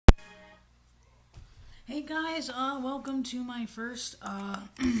Hey guys, welcome to my first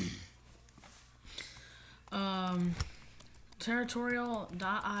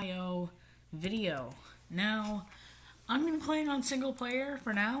Territorial.io video. Now, I'm gonna be playing on single player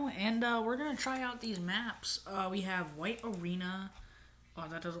for now, and we're gonna try out these maps. We have White Arena. Oh,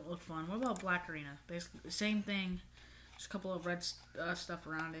 that doesn't look fun. What about Black Arena? Basically the same thing, just a couple of red stuff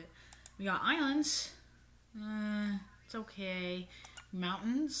around it. We got islands. It's okay.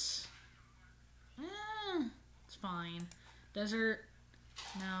 Mountains. It's fine. Desert.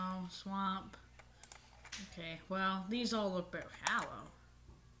 No. Swamp. Okay. Well, these all look better. Hallow.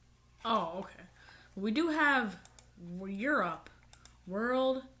 Oh, okay. We do have Europe,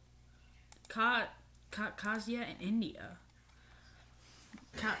 World, Kasia, and India.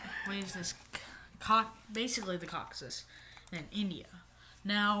 What is this? Basically the Caucasus and India.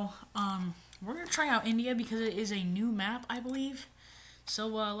 Now, we're gonna try out India because it is a new map, I believe. So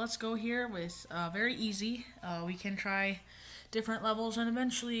let's go here with very easy. We can try different levels and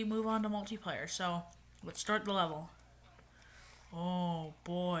eventually move on to multiplayer. So let's start the level. Oh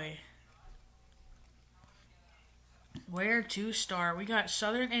boy. Where to start? We got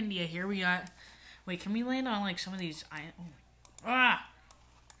southern India here. We got... Wait, can we land on like some of these... There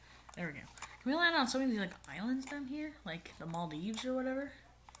we go. Can we land on some of these like islands down here? Like the Maldives or whatever?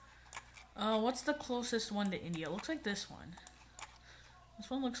 What's the closest one to India? It looks like this one. This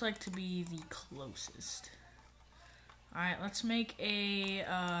one looks like to be the closest. Alright, let's make a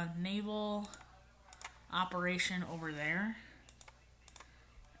naval operation over there.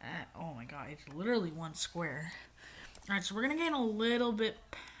 Oh my god, it's literally one square. Alright, so we're going to gain a little bit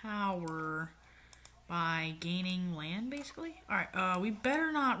power by gaining land, basically. Alright, we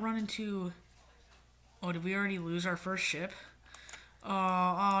better not run into... Oh, did we already lose our first ship?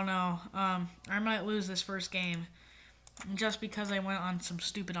 Oh no. I might lose this first game. Just because I went on some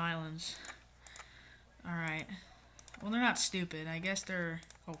stupid islands. Alright. Well, they're not stupid. I guess they're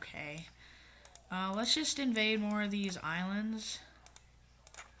okay. Let's just invade more of these islands.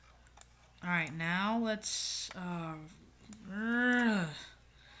 Alright, now let's... I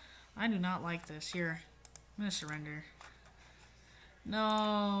do not like this. Here. I'm gonna surrender. No,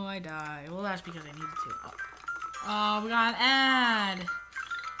 I die. Well, that's because I needed to. Oh, we got an ad!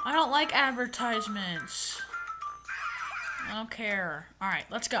 I don't like advertisements. I don't care. Alright,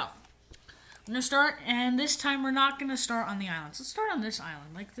 let's go. I'm gonna start, and this time we're not gonna start on the islands. Let's start on this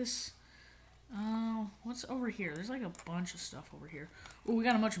island, like this. What's over here? There's like a bunch of stuff over here. Oh, we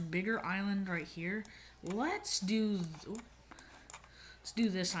got a much bigger island right here. Let's do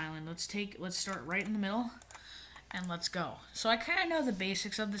this island. Let's start right in the middle, and let's go. So I kind of know the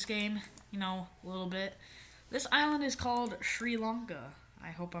basics of this game, you know, a little bit. This island is called Sri Lanka.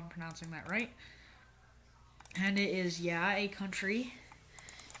 I hope I'm pronouncing that right. And it is, yeah, a country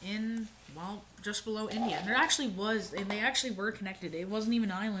in, well, just below India. And they actually were connected. It wasn't even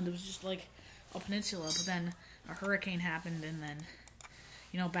an island. It was just like a peninsula. But then a hurricane happened, and then,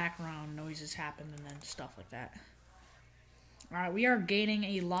 you know, background noises happened, and then stuff like that. Alright, we are gaining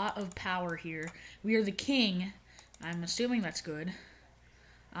a lot of power here. We are the king. I'm assuming that's good.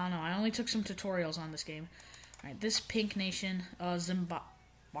 I don't know. I only took some tutorials on this game. Alright, this pink nation, Zimbabwe.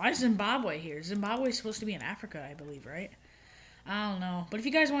 Why is Zimbabwe here? Zimbabwe is supposed to be in Africa, I believe, right? I don't know. But if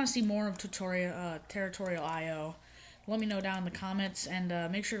you guys want to see more of Territorial.io, let me know down in the comments, and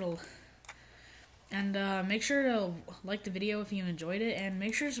make sure to like the video if you enjoyed it, and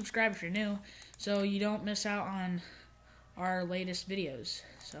make sure to subscribe if you're new, so you don't miss out on our latest videos.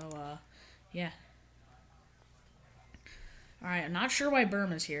 So yeah. Alright, I'm not sure why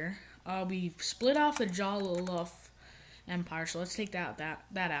Burma's here. We split off the Jaluluf Empire, so let's take that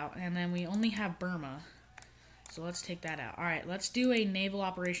out, and then we only have Burma, so let's take that out. Alright, let's do a naval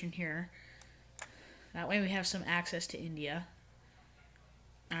operation here. That way we have some access to India.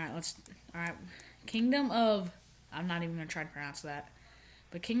 Alright, Kingdom of... I'm not even going to try to pronounce that.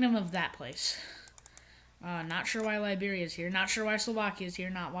 But Kingdom of that place. Not sure why Liberia is here. Not sure why Slovakia is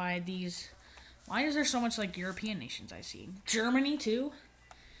here. Not why these... Why is there so much, like, European nations I see? Germany, too?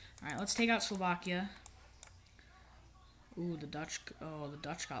 Alright, let's take out Slovakia. Ooh, the Dutch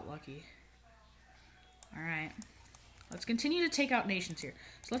got lucky. Alright. Let's continue to take out nations here.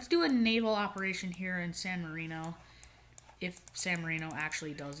 So let's do a naval operation here in San Marino. If San Marino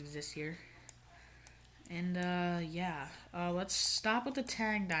actually does exist here. And, yeah. Let's stop with the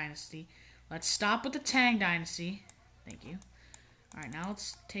Tang Dynasty. Thank you. Alright, now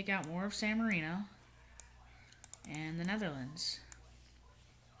let's take out more of San Marino. And the Netherlands.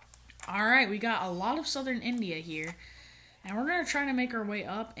 Alright, we got a lot of southern India here. And we're going to try to make our way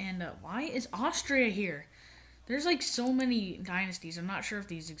up. And why is Austria here? There's like so many dynasties. I'm not sure if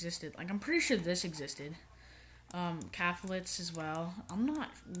these existed. Like I'm pretty sure this existed. Catholics as well. I'm not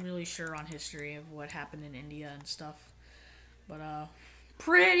really sure on history of what happened in India and stuff. But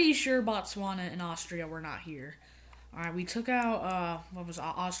pretty sure Botswana and Austria were not here. Alright, we took out what was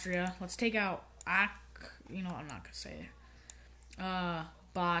Austria. Let's take out I'm not gonna say it.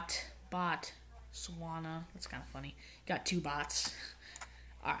 Botswana. That's kind of funny. Got 2 bots.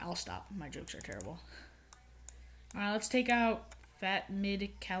 Alright, I'll stop. My jokes are terrible. Alright, let's take out Fatimid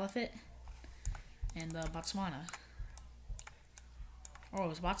Caliphate and Botswana. Oh,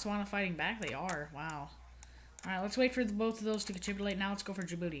 is Botswana fighting back? They are. Wow. Alright, let's wait for both of those to capitulate. Now let's go for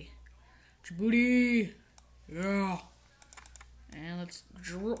Djibouti. Djibouti! Yeah! And let's...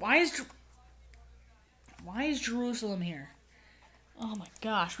 Why is Jerusalem here? Oh my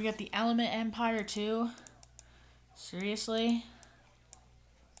gosh, we got the Element Empire too? Seriously?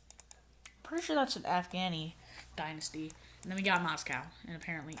 Pretty sure that's an Afghani dynasty. And then we got Moscow, and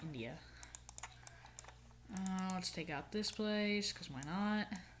apparently India. Let's take out this place, because why not?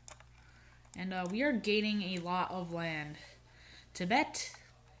 And we are gaining a lot of land. Tibet?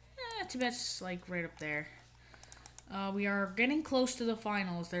 Tibet's like right up there. We are getting close to the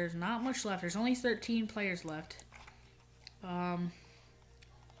finals. There's not much left. There's only 13 players left. There's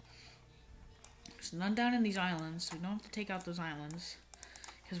none down in these islands. We don't have to take out those islands,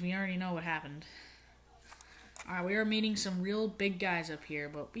 because we already know what happened. Alright, we are meeting some real big guys up here,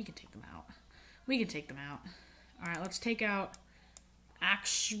 but we can take them out. We can take them out. Alright, let's take out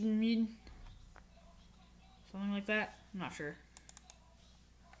Aksumid. Something like that? I'm not sure.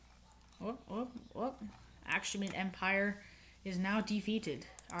 Whoop. Aksumid Empire is now defeated.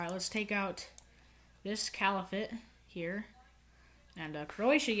 Alright, let's take out this caliphate here. And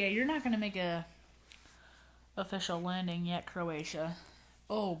Croatia, yeah, you're not going to make a official landing yet, Croatia.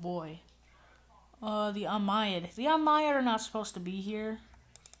 Oh boy. The Umayyad. The Umayyad are not supposed to be here.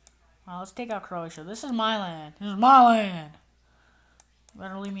 Let's take out Croatia. This is my land. This is my land.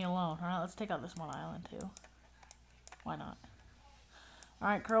 Better leave me alone. Alright, let's take out this one island too. Why not?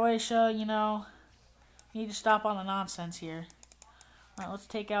 Alright, Croatia, you need to stop on the nonsense here. Alright, let's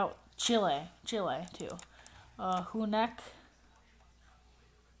take out Chile. Chile too. Hunek.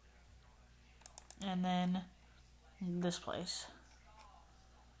 And then this place.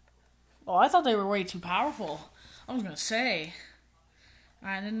 Oh, I thought they were way too powerful. I was gonna say.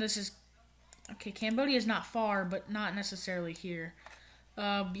 Alright, then this is... Okay, Cambodia is not far, but not necessarily here.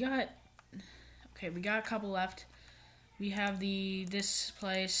 We got a couple left. We have this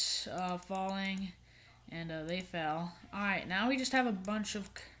place falling, and they fell. Alright, now we just have a bunch of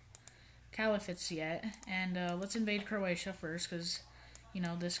caliphates yet, and let's invade Croatia first, because,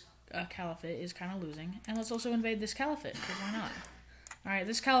 this caliphate is kind of losing. And let's also invade this caliphate, because why not? Alright,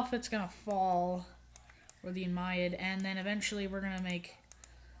 this caliphate's gonna fall, or the Umayyad, and then eventually we're gonna make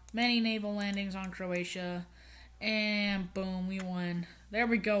many naval landings on Croatia, and boom, we won. There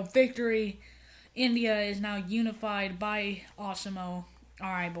we go, victory! India is now unified by Osimo.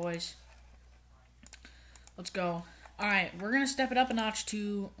 Alright, boys. Let's go. Alright, we're gonna step it up a notch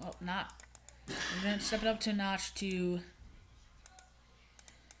to... Oh, not. We're gonna step it up to a notch to...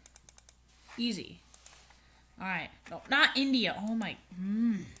 Easy. Alright. No, not India. Oh my...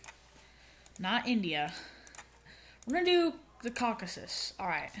 Not India. We're gonna do the Caucasus.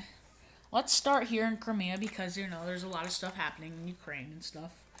 Alright. Let's start here in Crimea because, there's a lot of stuff happening in Ukraine and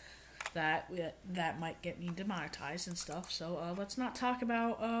stuff that might get me demonetized and stuff. So, let's not talk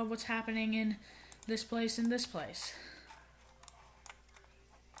about what's happening in this place and this place.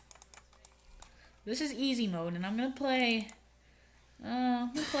 This is easy mode, and I'm gonna play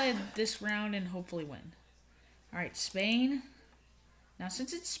this round and hopefully win. Alright, Spain. Now,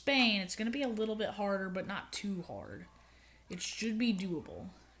 since it's Spain, it's gonna be a little bit harder, but not too hard. It should be doable.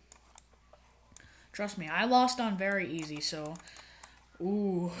 Trust me, I lost on very easy, so...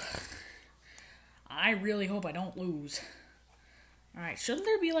 Ooh. I really hope I don't lose. Alright, shouldn't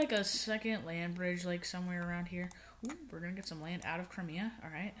there be like a second land bridge like somewhere around here? Ooh, we're gonna get some land out of Crimea.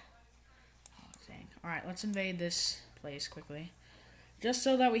 Alright. Oh, dang. Alright, let's invade this place quickly. Just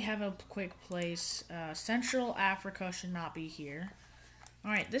so that we have a quick place. Central Africa should not be here.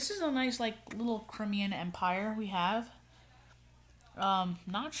 Alright, this is a nice like little Crimean empire we have.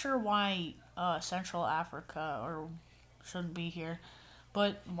 Not sure why Central Africa shouldn't be here.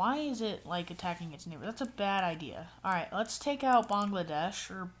 But why is it, like, attacking its neighbor? That's a bad idea. Alright, let's take out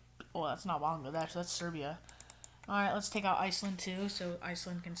Bangladesh, that's not Bangladesh, that's Serbia. Alright, let's take out Iceland, too, so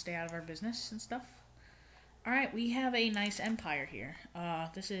Iceland can stay out of our business and stuff. Alright, we have a nice empire here.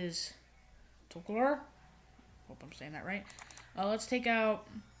 This is Toklor. Hope I'm saying that right. Let's take out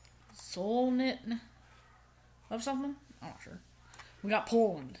Solnit. of something? I'm not sure. We got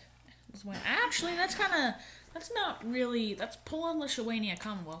Poland. Actually, that's not really, that's Poland, Lithuania,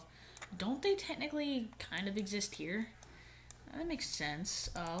 Commonwealth. Don't they technically kind of exist here? That makes sense.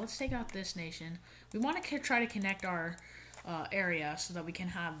 Let's take out this nation. We want to try to connect our area so that we can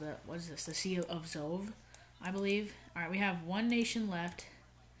have the, what is this, the Sea of Zov, I believe. Alright, we have one nation left.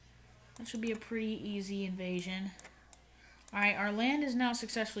 That should be a pretty easy invasion. Alright, our land is now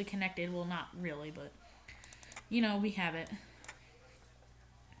successfully connected. Well, not really, but, you know, we have it.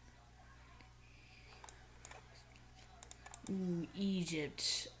 Ooh,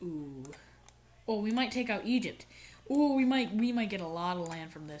 Egypt. Ooh. Oh, we might take out Egypt. Ooh, we might get a lot of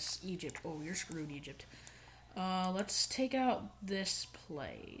land from this. Egypt. Oh, you're screwed, Egypt. Let's take out this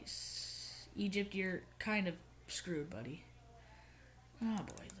place. Egypt, you're kind of screwed, buddy. Oh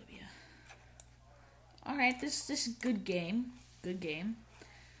boy, Libya. Alright, this is a good game. Good game.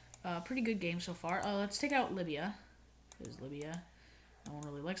 Pretty good game so far. Let's take out Libya. Because Libya, no one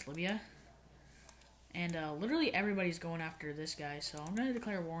really likes Libya. And literally everybody's going after this guy, so I'm going to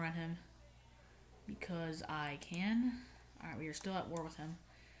declare war on him. Because I can. Alright, we are still at war with him.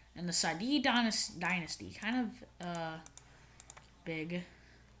 And the Saadi dynasty, kind of big.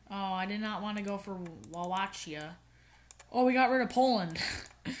 Oh, I did not want to go for Wallachia. Oh, we got rid of Poland.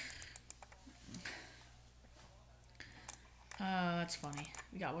 That's funny.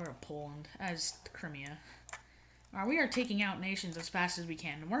 We got rid of Poland as Crimea. Alright, we are taking out nations as fast as we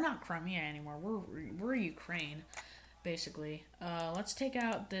can. We're not Crimea anymore. We're Ukraine, basically. Let's take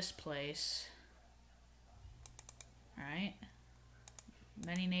out this place. Alright.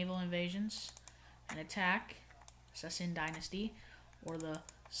 Many naval invasions. An attack. Sassan dynasty. Or the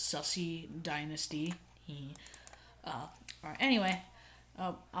Sussy dynasty. Alright, anyway.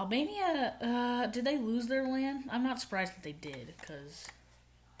 Albania, did they lose their land? I'm not surprised that they did, because,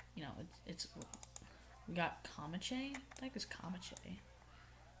 you know, it's we got Komiche? I think it's Komiche.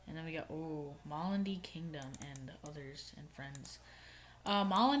 And then we got, Malindi Kingdom and others and friends.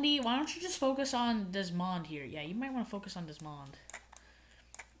 Malindi, why don't you just focus on Desmond here? Yeah, you might want to focus on Desmond.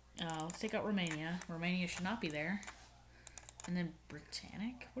 Let's take out Romania. Romania should not be there. And then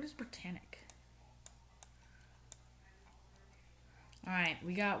Britannic? What is Britannic? Alright,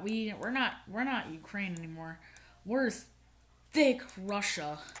 we're not Ukraine anymore. We're thick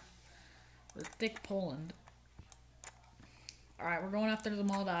Russia. We're thick Poland. Alright, we're going after the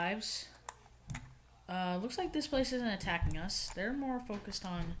Maldives. Looks like this place isn't attacking us. They're more focused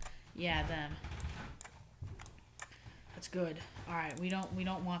on, yeah, them. That's good. Alright, we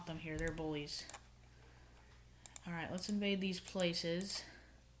don't want them here. They're bullies. Alright, let's invade these places.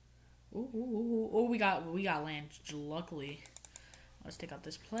 Ooh, we got land, luckily. Let's take out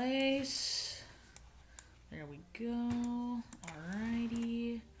this place. There we go.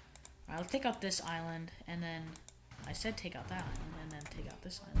 Alrighty. Alright, let's take out this island, and then I said take out that island, and then take out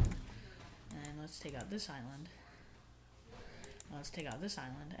this island. And let's take out this island. Let's take out this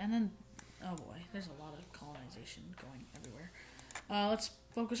island, and then, oh boy, there's a lot of colonization going everywhere. Let's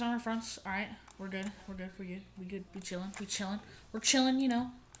focus on our fronts. Alright, we're good. We chilling, you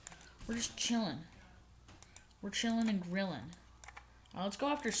know. We're just chilling. We're chilling and grilling. Let's go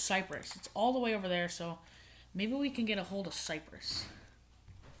after Cyprus. It's all the way over there, so maybe we can get a hold of Cyprus.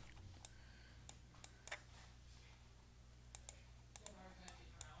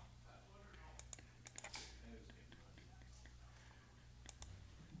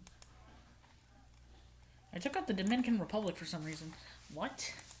 I took out the Dominican Republic for some reason.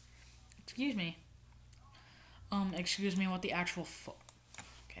 What? Excuse me. Excuse me, what the actual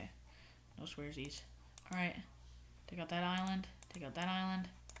okay. No swearsies. Alright. Take out that island. Take out that island.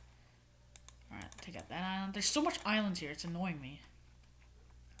 Alright, take out that island. There's so much islands here, it's annoying me.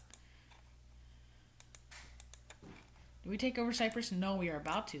 Do we take over Cyprus? No, we are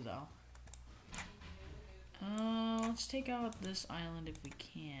about to, though. Let's take out this island if we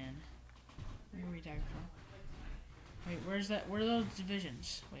can. Where are we attacking from? Wait, where's that? Where are those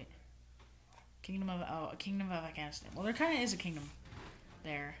divisions? Wait. Kingdom of Afghanistan. Well, there kind of is a kingdom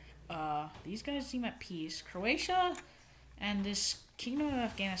there. These guys seem at peace. Croatia and this Kingdom of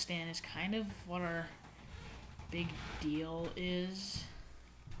Afghanistan is kind of what our big deal is.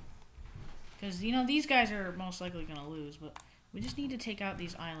 Because, you know, these guys are most likely going to lose, but we just need to take out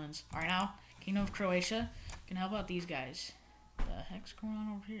these islands. Alright, now, Kingdom of Croatia can help out these guys. What the heck's going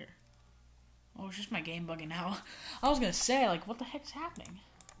on over here? Oh, it's just my game bugging now. I was going to say, like, what the heck's happening?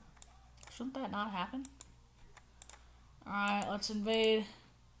 Shouldn't that not happen? Alright, let's invade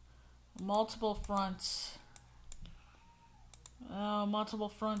multiple fronts. Multiple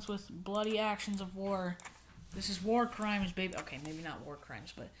fronts with bloody actions of war. This is war crimes, baby. Okay, maybe not war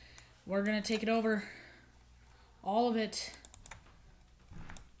crimes, but we're gonna take it over. All of it.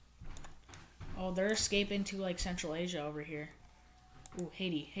 Oh, they're escaping to, like, Central Asia over here. Oh,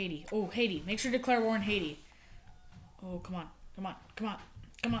 Haiti. Oh, Haiti. Make sure to declare war on Haiti. Oh, come on.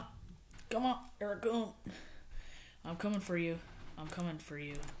 Here I come. I'm coming for you.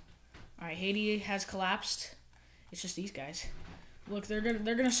 Alright, Haiti has collapsed. It's just these guys. Look, they're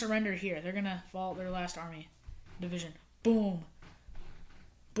gonna surrender here. They're gonna fall their last army division. Boom.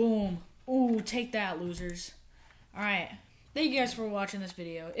 Ooh, take that, losers. Alright. Thank you guys for watching this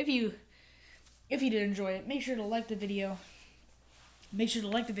video. If you did enjoy it, make sure to like the video. Make sure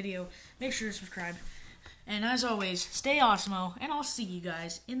to subscribe. And as always, stay awesome, and I'll see you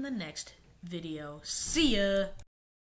guys in the next video. See ya!